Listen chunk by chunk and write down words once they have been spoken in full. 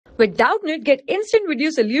With Doubtnut, get instant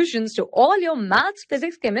video solutions to all your maths,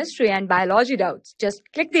 physics, chemistry, and biology doubts. Just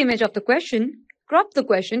click the image of the question, crop the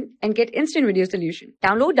question, and get instant video solution.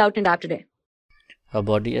 Download Doubtnut app today. A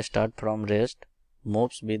body starts from rest,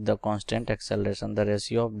 moves with the constant acceleration. The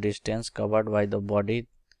ratio of distance covered by the body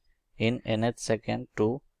in nth second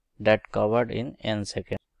to that covered in n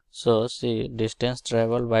second. So see, distance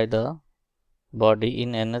traveled by the body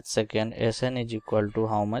in nth second, Sn is equal to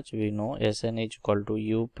how much? We know Sn is equal to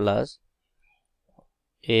u plus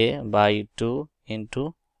a by 2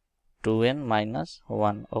 into 2n minus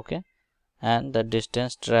 1. Okay, and the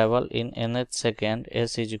distance traveled in nth second,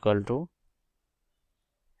 S is equal to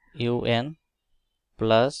un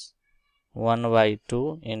plus 1 by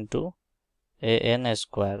 2 into an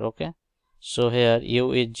square. Okay, so here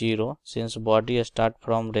u is 0 since body start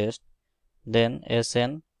from rest, then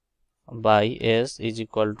Sn by S is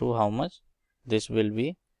equal to how much? This will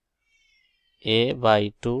be a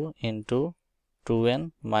by 2 into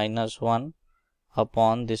 2n minus 1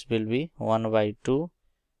 upon this will be 1 by 2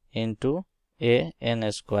 into a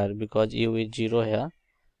n square, because u is 0 here.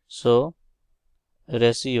 So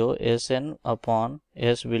ratio Sn upon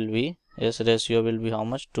S will be, S ratio will be how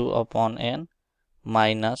much? 2 upon n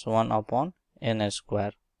minus 1 upon n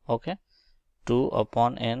square. Okay, 2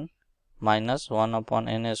 upon n minus 1 upon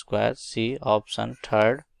n square. C, option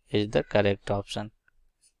third is the correct option.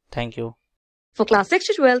 Thank you. For class 6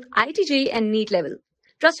 to 12, IIT JEE and NEET level.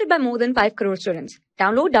 Trusted by more than 5 crore students.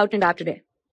 Download Doubtnut app today.